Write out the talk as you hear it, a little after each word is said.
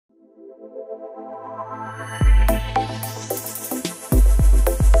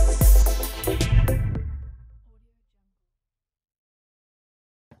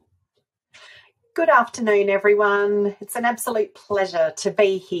Good afternoon, everyone. It's an absolute pleasure to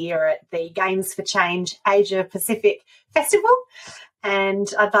be here at the Games for Change Asia Pacific Festival. And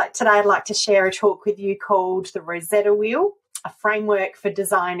today I'd like to share a talk with you called the Rosetta Wheel, a framework for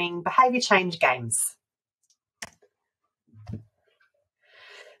designing behaviour change games.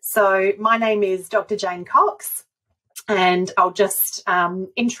 So my name is Dr. Jane Cox, and I'll just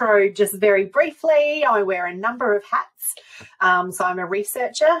intro just very briefly. I wear a number of hats. So I'm a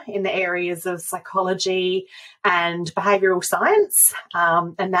researcher in the areas of psychology and behavioural science,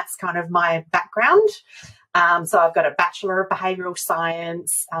 and that's kind of my background. So I've got a Bachelor of Behavioural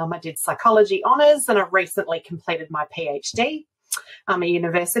Science. I did psychology honours, and I've recently completed my PhD. I'm a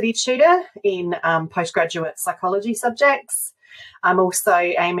university tutor in postgraduate psychology subjects. I'm also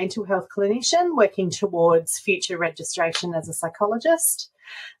a mental health clinician working towards future registration as a psychologist,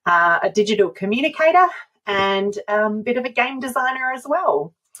 a digital communicator, and a bit of a game designer as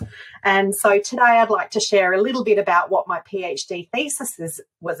well. And so today I'd like to share a little bit about what my PhD thesis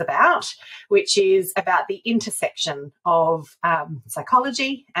was about, which is about the intersection of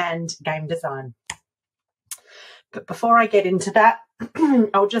psychology and game design. But before I get into that,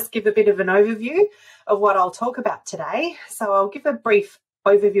 I'll just give a bit of an overview of what I'll talk about today. So I'll give a brief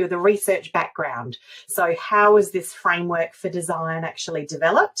overview of the research background. So how was this framework for design actually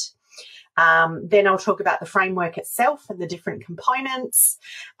developed? Then I'll talk about the framework itself and the different components.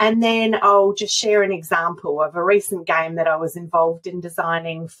 And then I'll just share an example of a recent game that I was involved in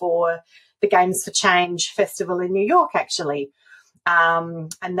designing for the Games for Change Festival in New York, actually.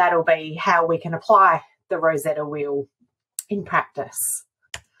 And that'll be how we can apply the Rosetta Wheel in practice.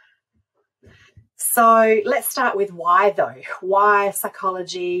 So let's start with why, though. Why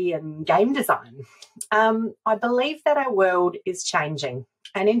psychology and game design? I believe that our world is changing,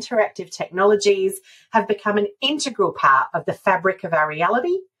 and interactive technologies have become an integral part of the fabric of our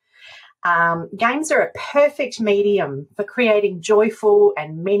reality. Games are a perfect medium for creating joyful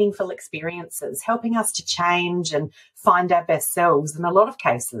and meaningful experiences, helping us to change and find our best selves in a lot of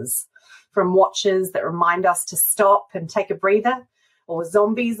cases. From watches that remind us to stop and take a breather, or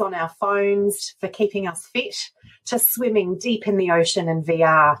zombies on our phones for keeping us fit, to swimming deep in the ocean and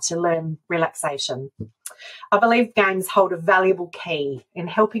VR to learn relaxation. I believe games hold a valuable key in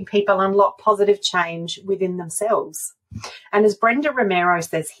helping people unlock positive change within themselves. And as Brenda Romero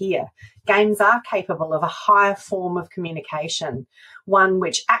says here, games are capable of a higher form of communication, one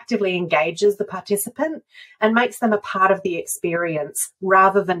which actively engages the participant and makes them a part of the experience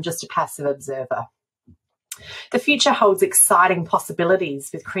rather than just a passive observer. The future holds exciting possibilities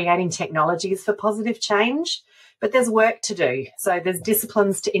with creating technologies for positive change, but there's work to do. So there's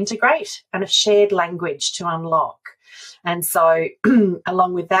disciplines to integrate and a shared language to unlock. And so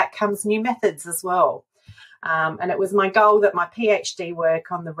along with that comes new methods as well. And it was my goal that my PhD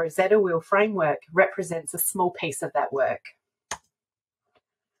work on the Rosetta Wheel Framework represents a small piece of that work.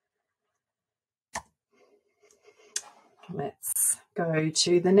 Let's go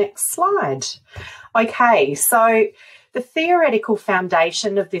to the next slide. Okay, so the theoretical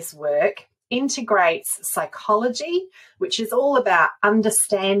foundation of this work integrates psychology, which is all about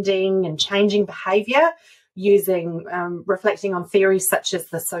understanding and changing behaviour, using reflecting on theories such as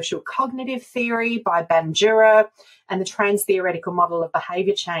the social cognitive theory by Bandura and the Transtheoretical model of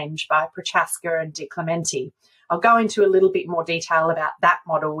behaviour change by Prochaska and Di Clementi. I'll go into a little bit more detail about that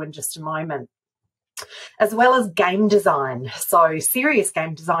model in just a moment. As well as game design, so serious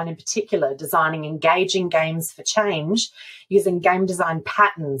game design in particular, designing engaging games for change using game design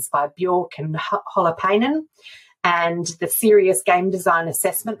patterns by Bjork and Holopainen, and the serious game design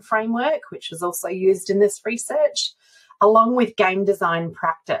assessment framework, which was also used in this research, along with game design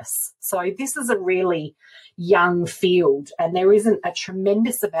practice. So this is a really young field, and there isn't a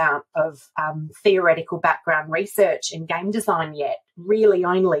tremendous amount of theoretical background research in game design yet, really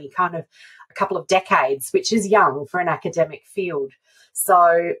only kind of a couple of decades, which is young for an academic field.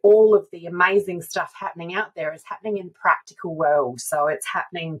 So all of the amazing stuff happening out there is happening in the practical world. So it's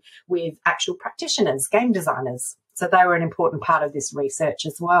happening with actual practitioners, game designers. So they were an important part of this research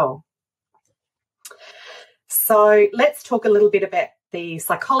as well. So let's talk a little bit about the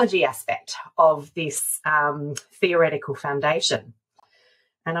psychology aspect of this theoretical foundation.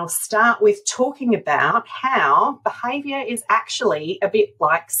 And I'll start with talking about how behaviour is actually a bit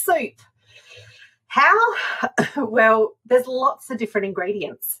like soup. How? Well, there's lots of different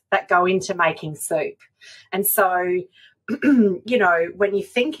ingredients that go into making soup. And so, you know, when you're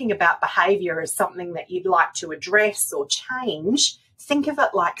thinking about behaviour as something that you'd like to address or change, think of it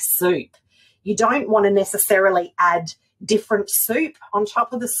like soup. You don't want to necessarily add different soup on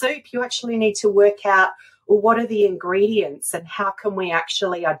top of the soup. You actually need to work out well, what are the ingredients and how can we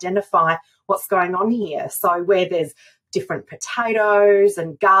actually identify what's going on here? So where there's different potatoes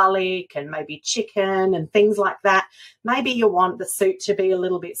and garlic and maybe chicken and things like that, maybe you want the soup to be a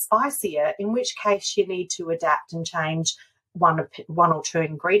little bit spicier, in which case you need to adapt and change one or two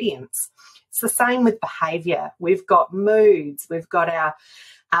ingredients. It's the same with behaviour. We've got moods, we've got our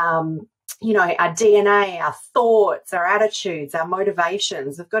our DNA, our thoughts, our attitudes, our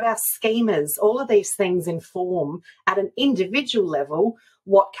motivations. We've got our schemas. All of these things inform at an individual level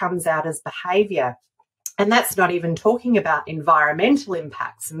what comes out as behaviour. And that's not even talking about environmental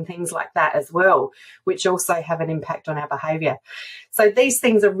impacts and things like that as well, which also have an impact on our behaviour. So these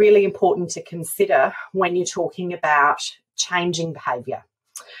things are really important to consider when you're talking about changing behaviour,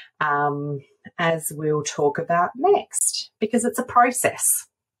 as we'll talk about next, because it's a process.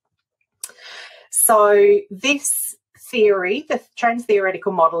 So this theory, the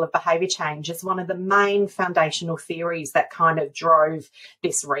Transtheoretical model of behaviour change, is one of the main foundational theories that kind of drove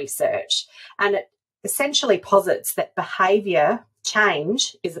this research. And it essentially posits that behaviour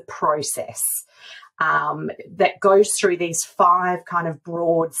change is a process that goes through these 5 kind of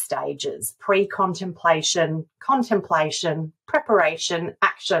broad stages: pre-contemplation, contemplation, preparation,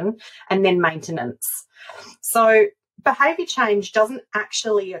 action, and then maintenance. So behaviour change doesn't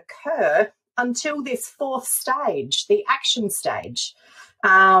actually occur until this 4th stage, the action stage.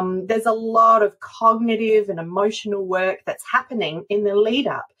 There's a lot of cognitive and emotional work that's happening in the lead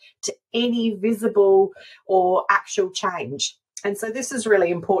up to any visible or actual change. And so this is really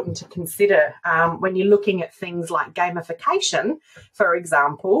important to consider when you're looking at things like gamification, for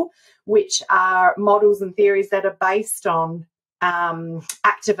example, which are models and theories that are based on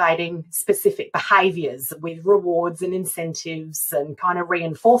activating specific behaviours with rewards and incentives and kind of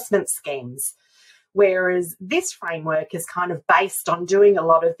reinforcement schemes. Whereas this framework is kind of based on doing a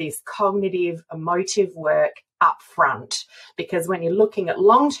lot of this cognitive, emotive work up front, because when you're looking at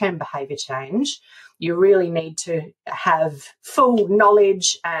long-term behaviour change, you really need to have full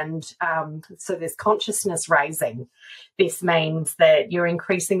knowledge and so there's consciousness raising. This means that you're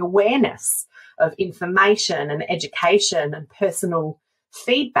increasing awareness of information and education and personal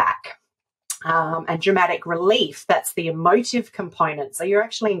feedback. And dramatic relief, that's the emotive component. So you're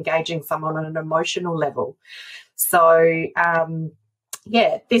actually engaging someone on an emotional level. So,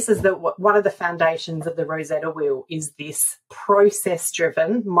 this is one of the foundations of the Rosetta Wheel, is this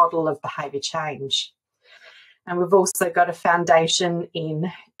process-driven model of behaviour change. And we've also got a foundation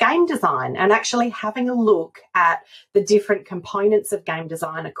in game design and actually having a look at the different components of game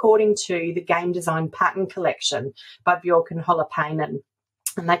design according to the Game Design Pattern Collection by Bjork and Holopainen.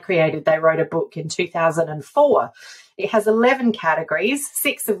 And they wrote a book in 2004. It has 11 categories,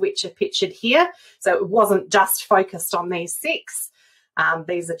 6 of which are pictured here. So it wasn't just focused on these 6.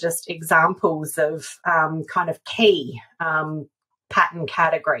 These are just examples of kind of key pattern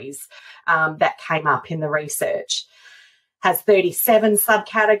categories that came up in the research. Has 37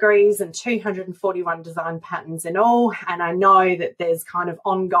 subcategories and 241 design patterns in all. And I know that there's kind of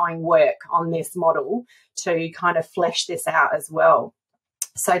ongoing work on this model to kind of flesh this out as well.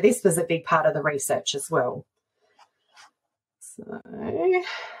 So this was a big part of the research as well. So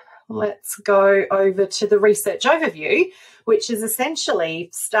let's go over to the research overview, which is essentially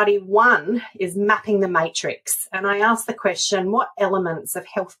study 1 is mapping the matrix. And I asked the question, what elements of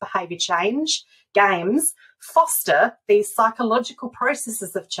health behaviour change games foster these psychological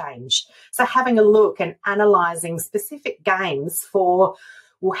processes of change? So having a look and analysing specific games for,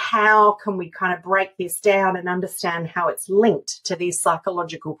 well, how can we kind of break this down and understand how it's linked to these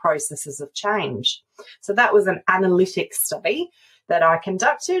psychological processes of change? So that was an analytic study that I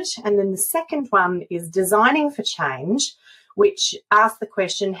conducted. And then the second one is designing for change, which asked the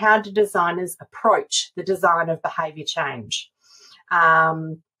question, how do designers approach the design of behaviour change?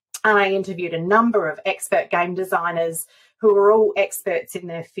 And I interviewed a number of expert game designers who are all experts in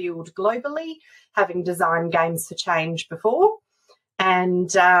their field globally, having designed games for change before,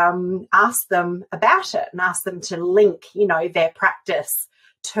 and ask them about it and ask them to link, their practice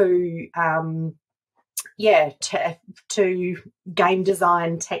to, to game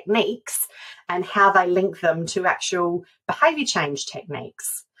design techniques and how they link them to actual behaviour change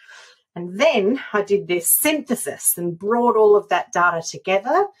techniques. And then I did this synthesis and brought all of that data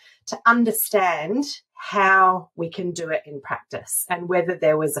together to understand how we can do it in practice and whether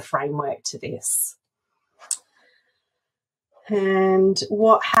there was a framework to this. And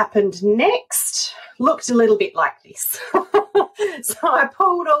what happened next looked a little bit like this. So I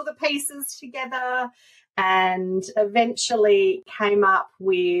pulled all the pieces together and eventually came up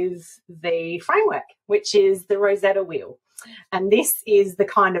with the framework, which is the Rosetta Wheel. And this is the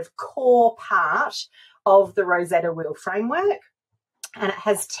kind of core part of the Rosetta Wheel Framework. And it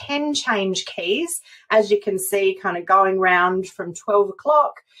has 10 change keys, as you can see, kind of going round from 12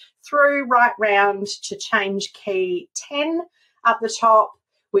 o'clock through right round to change key 10 up the top,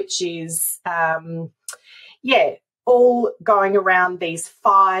 which is, all going around these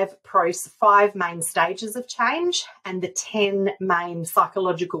five main stages of change and the 10 main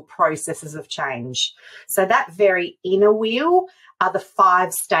psychological processes of change. So that very inner wheel are the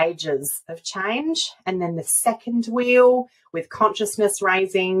 5 stages of change, and then the second wheel with consciousness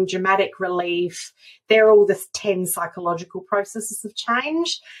raising, dramatic relief, they're all the 10 psychological processes of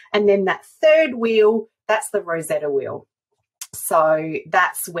change. And then that third wheel, that's the Rosetta Wheel. So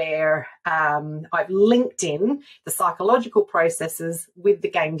that's where I've linked in the psychological processes with the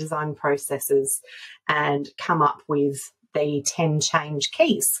game design processes and come up with the 10 change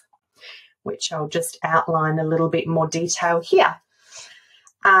keys, which I'll just outline a little bit more detail here.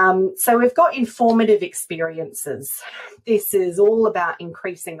 So we've got informative experiences. This is all about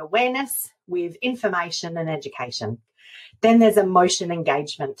increasing awareness with information and education. Then there's emotion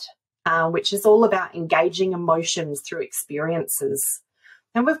engagement, which is all about engaging emotions through experiences.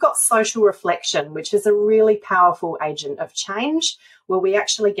 And we've got social reflection, which is a really powerful agent of change where we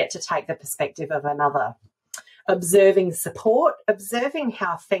actually get to take the perspective of another. Observing support, observing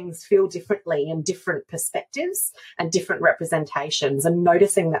how things feel differently in different perspectives and different representations, and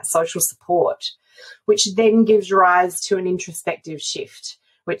noticing that social support, which then gives rise to an introspective shift,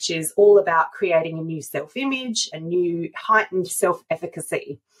 which is all about creating a new self-image, a new heightened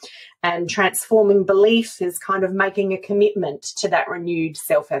self-efficacy. And transforming belief is kind of making a commitment to that renewed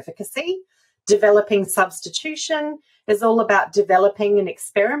self-efficacy. Developing substitution is all about developing and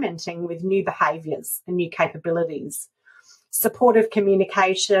experimenting with new behaviours and new capabilities. Supportive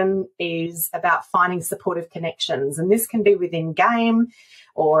communication is about finding supportive connections, and this can be within game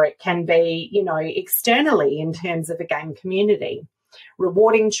or it can be, externally in terms of a game community.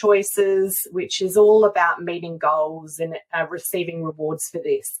 Rewarding choices, which is all about meeting goals and receiving rewards for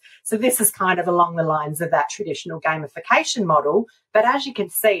this. So this is kind of along the lines of that traditional gamification model. But as you can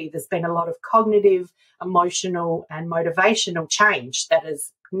see, there's been a lot of cognitive, emotional and motivational change that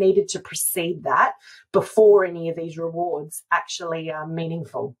is needed to precede that before any of these rewards actually are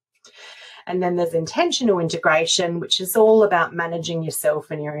meaningful. And then there's intentional integration, which is all about managing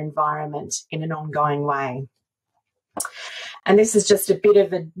yourself and your environment in an ongoing way. And this is just a bit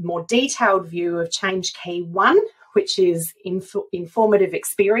of a more detailed view of change key 1, which is informative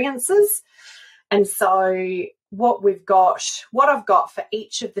experiences. And so what I've got for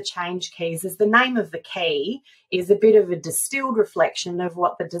each of the change keys is the name of the key is a bit of a distilled reflection of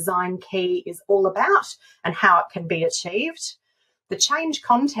what the design key is all about and how it can be achieved. The change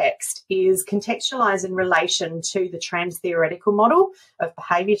context is contextualised in relation to the Transtheoretical model of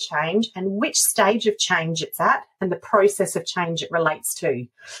behaviour change and which stage of change it's at and the process of change it relates to.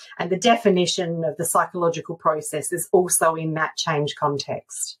 And the definition of the psychological process is also in that change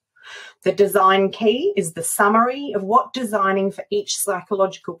context. The design key is the summary of what designing for each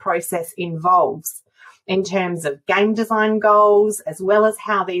psychological process involves in terms of game design goals, as well as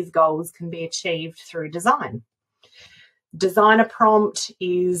how these goals can be achieved through design. Designer prompt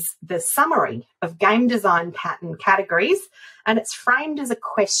is the summary of game design pattern categories, and it's framed as a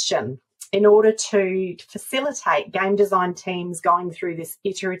question in order to facilitate game design teams going through this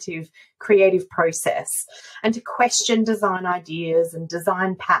iterative creative process and to question design ideas and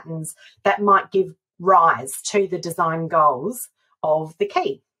design patterns that might give rise to the design goals of the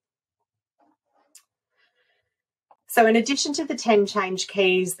key. So in addition to the 10 change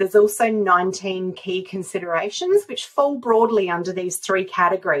keys, there's also 19 key considerations which fall broadly under these 3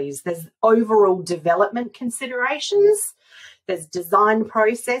 categories. There's overall development considerations, there's design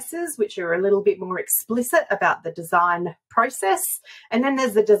processes, which are a little bit more explicit about the design process, and then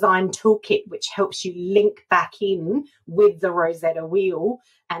there's the design toolkit, which helps you link back in with the Rosetta Wheel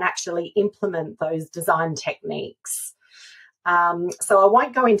and actually implement those design techniques. So I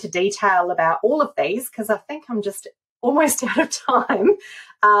won't go into detail about all of these because I think I'm just almost out of time,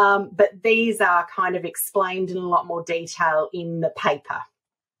 but these are kind of explained in a lot more detail in the paper,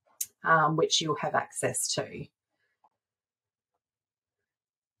 which you'll have access to.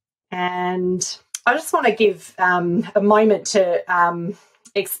 And I just want to give a moment to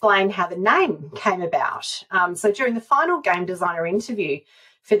explain how the name came about. So during the final game designer interview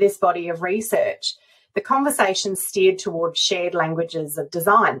for this body of research, the conversation steered towards shared languages of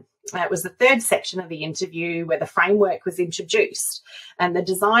design. It was the 3rd section of the interview where the framework was introduced, and the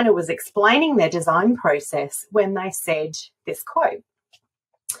designer was explaining their design process when they said this quote.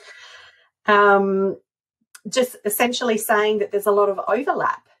 Just essentially saying that there's a lot of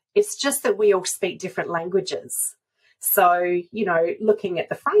overlap It's just that we all speak different languages. So, you know, looking at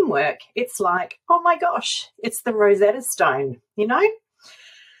the framework, it's like, oh my gosh, it's the Rosetta Stone, you know?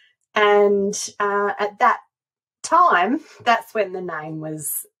 And at that time, that's when the name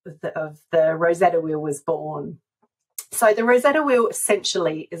of the Rosetta Wheel was born. So the Rosetta Wheel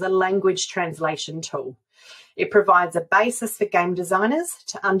essentially is a language translation tool. It provides a basis for game designers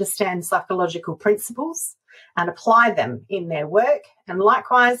to understand psychological principles and apply them in their work. And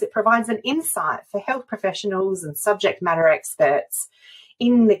likewise, it provides an insight for health professionals and subject matter experts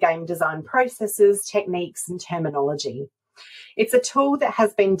in the game design processes, techniques, and terminology. It's a tool that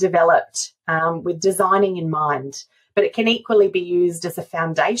has been developed with designing in mind, but it can equally be used as a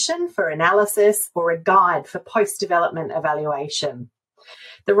foundation for analysis or a guide for post-development evaluation.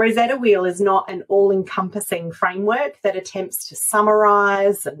 The Rosetta Wheel is not an all-encompassing framework that attempts to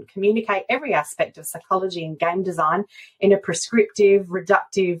summarise and communicate every aspect of psychology and game design in a prescriptive,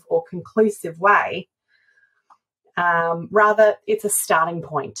 reductive or conclusive way. Rather, it's a starting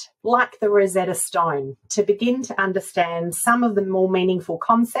point, like the Rosetta Stone, to begin to understand some of the more meaningful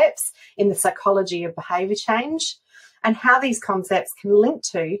concepts in the psychology of behaviour change and how these concepts can link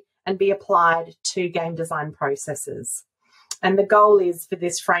to and be applied to game design processes. And the goal is for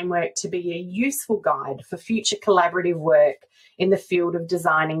this framework to be a useful guide for future collaborative work in the field of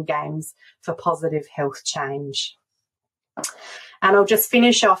designing games for positive health change. And I'll just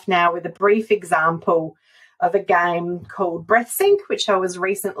finish off now with a brief example of a game called BreathSync, which I was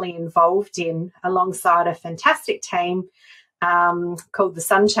recently involved in alongside a fantastic team called the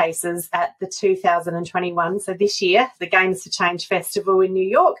Sun Chasers at the 2021, so this year, the Games for Change Festival in New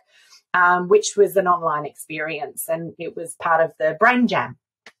York, which was an online experience, and it was part of the Brain Jam.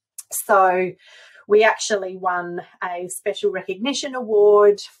 So we actually won a special recognition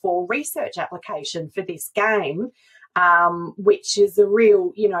award for research application for this game, which is a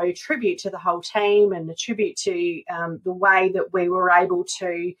real, you know, tribute to the whole team and a tribute to the way that we were able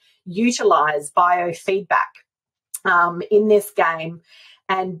to utilise biofeedback in this game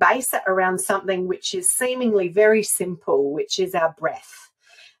and base it around something which is seemingly very simple, which is our breath,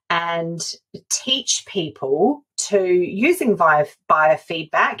 and teach people to, using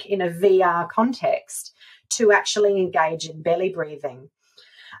biofeedback in a VR context, to actually engage in belly breathing.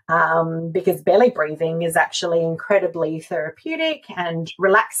 Because belly breathing is actually incredibly therapeutic and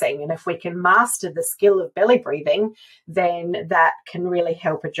relaxing. And if we can master the skill of belly breathing, then that can really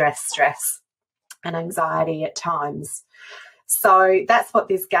help address stress and anxiety at times. So that's what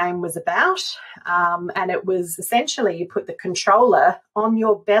this game was about. And it was essentially you put the controller on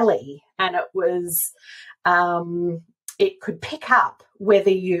your belly, and it was it could pick up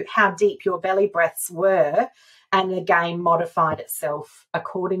how deep your belly breaths were, and the game modified itself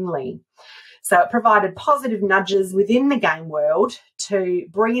accordingly. So it provided positive nudges within the game world to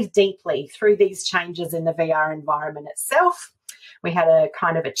breathe deeply through these changes in the VR environment itself. We had a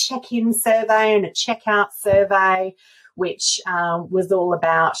kind of a check-in survey and a check-out survey, which was all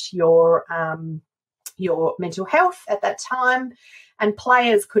about your mental health at that time. And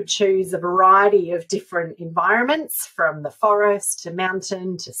players could choose a variety of different environments, from the forest to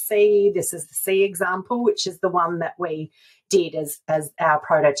mountain to sea. This is the sea example, which is the one that we did as our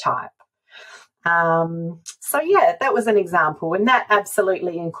prototype. So yeah, that was an example, and that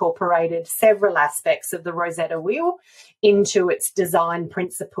absolutely incorporated several aspects of the Rosetta Wheel into its design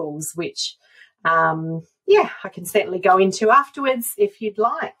principles, which, yeah, I can certainly go into afterwards if you'd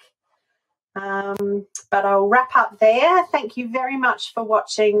like. But I'll wrap up there. Thank you very much for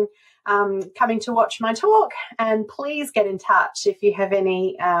watching, coming to watch my talk, and please get in touch if you have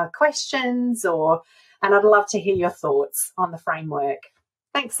any questions, and I'd love to hear your thoughts on the framework.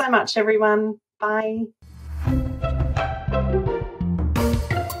 Thanks so much, everyone. Bye.